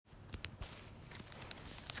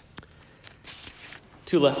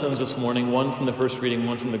Two lessons this morning, one from the first reading,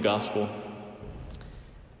 one from the gospel.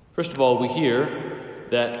 First of all, we hear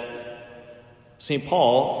that St.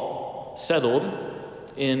 Paul settled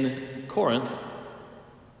in Corinth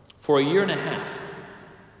for a year and a half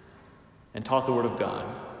and taught the Word of God.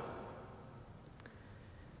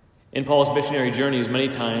 In Paul's missionary journeys, many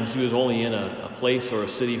times he was only in a place or a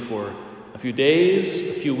city for a few days,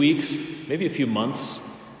 a few weeks, maybe a few months.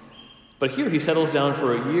 But here he settles down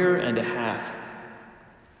for a year and a half.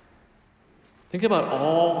 Think about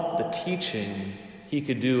all the teaching he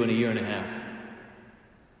could do in a year and a half.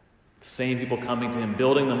 The same people coming to him,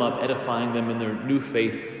 building them up, edifying them in their new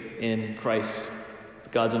faith in Christ,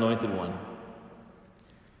 God's anointed one.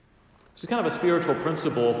 This is kind of a spiritual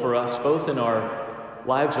principle for us, both in our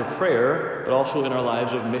lives of prayer, but also in our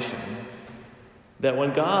lives of mission. That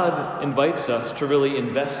when God invites us to really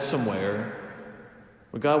invest somewhere,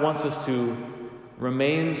 when God wants us to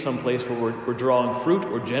remain someplace where we're drawing fruit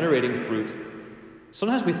or generating fruit,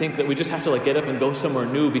 sometimes we think that we just have to get up and go somewhere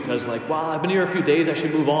new because I've been here a few days, I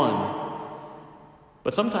should move on.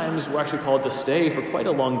 But sometimes we're actually called to stay for quite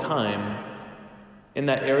a long time in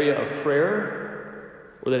that area of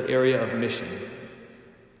prayer or that area of mission.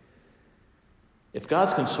 If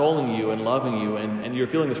God's consoling you and loving you and you're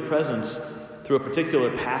feeling His presence through a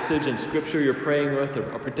particular passage in Scripture you're praying with or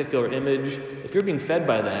a particular image, if you're being fed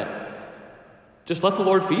by that, just let the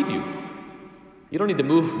Lord feed you. You don't need to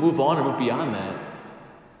move on or move beyond that.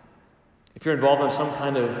 If you're involved in some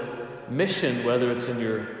kind of mission, whether it's in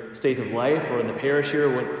your state of life or in the parish here,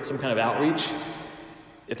 or some kind of outreach,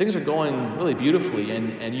 if things are going really beautifully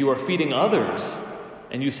and you are feeding others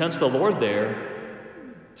and you sense the Lord there,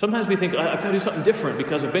 sometimes we think, I've got to do something different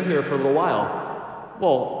because I've been here for a little while.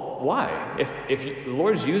 Well, why? If the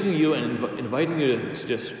Lord's using you and inviting you to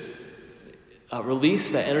just release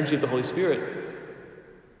that energy of the Holy Spirit,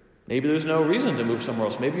 maybe there's no reason to move somewhere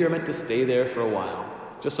else. Maybe you're meant to stay there for a while,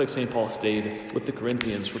 just like St. Paul stayed with the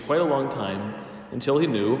Corinthians for quite a long time until he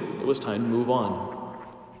knew it was time to move on.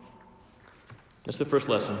 That's the first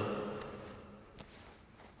lesson.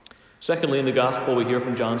 Secondly, in the gospel, we hear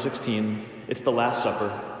from John 16, it's the Last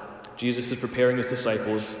Supper. Jesus is preparing his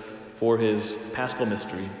disciples for his Paschal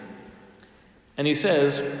mystery. And he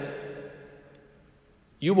says,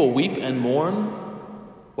 "You will weep and mourn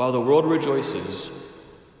while the world rejoices.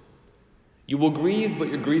 You will grieve, but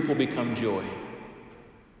your grief will become joy."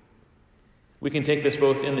 We can take this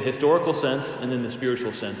both in the historical sense and in the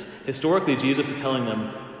spiritual sense. Historically, Jesus is telling them,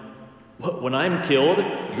 when I'm killed,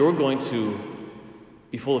 you're going to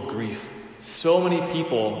be full of grief. So many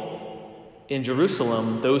people in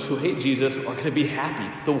Jerusalem, those who hate Jesus, are going to be happy.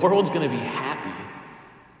 The world's going to be happy.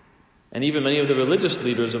 And even many of the religious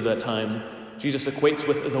leaders of that time, Jesus equates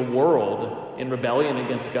with the world in rebellion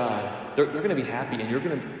against God. They're going to be happy and you're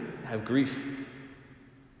going to have grief.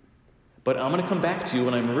 But I'm going to come back to you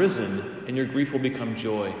when I'm risen, and your grief will become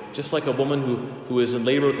joy. Just like a woman who is in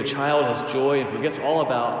labor with a child has joy and forgets all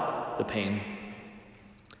about the pain.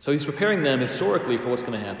 So he's preparing them historically for what's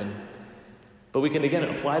going to happen. But we can, again,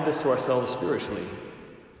 apply this to ourselves spiritually.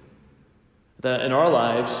 That in our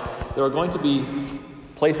lives, there are going to be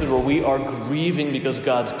places where we are grieving because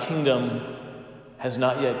God's kingdom has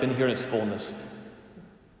not yet been here in its fullness.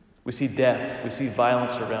 We see death. We see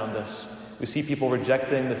violence around us. We see people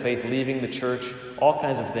rejecting the faith, leaving the church, all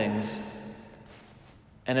kinds of things.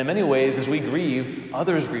 And in many ways, as we grieve,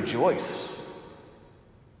 others rejoice.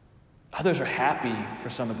 Others are happy for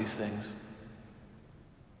some of these things.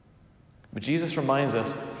 But Jesus reminds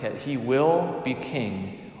us that he will be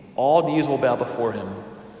king. All knees will bow before him.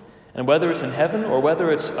 And whether it's in heaven or whether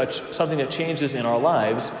it's something that changes in our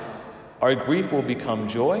lives, our grief will become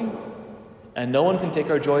joy, and no one can take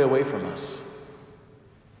our joy away from us.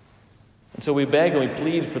 And so we beg and we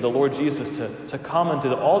plead for the Lord Jesus to come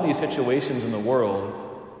into all these situations in the world,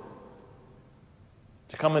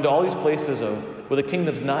 to come into all these places where the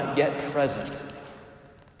kingdom's not yet present,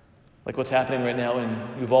 like what's happening right now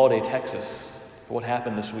in Uvalde, Texas, for what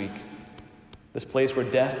happened this week. This place where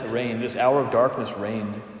death reigned, this hour of darkness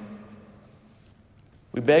reigned.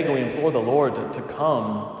 We beg and we implore the Lord to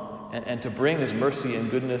come and to bring his mercy and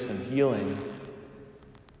goodness and healing.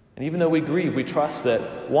 And even though we grieve, we trust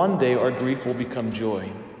that one day our grief will become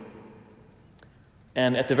joy.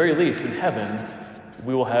 And at the very least, in heaven,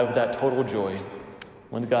 we will have that total joy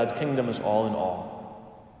when God's kingdom is all in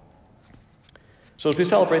all. So as we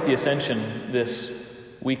celebrate the Ascension this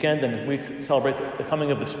weekend and we celebrate the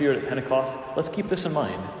coming of the Spirit at Pentecost, let's keep this in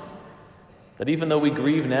mind. That even though we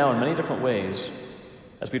grieve now in many different ways,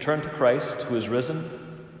 as we turn to Christ who is risen,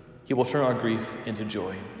 he will turn our grief into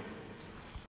joy.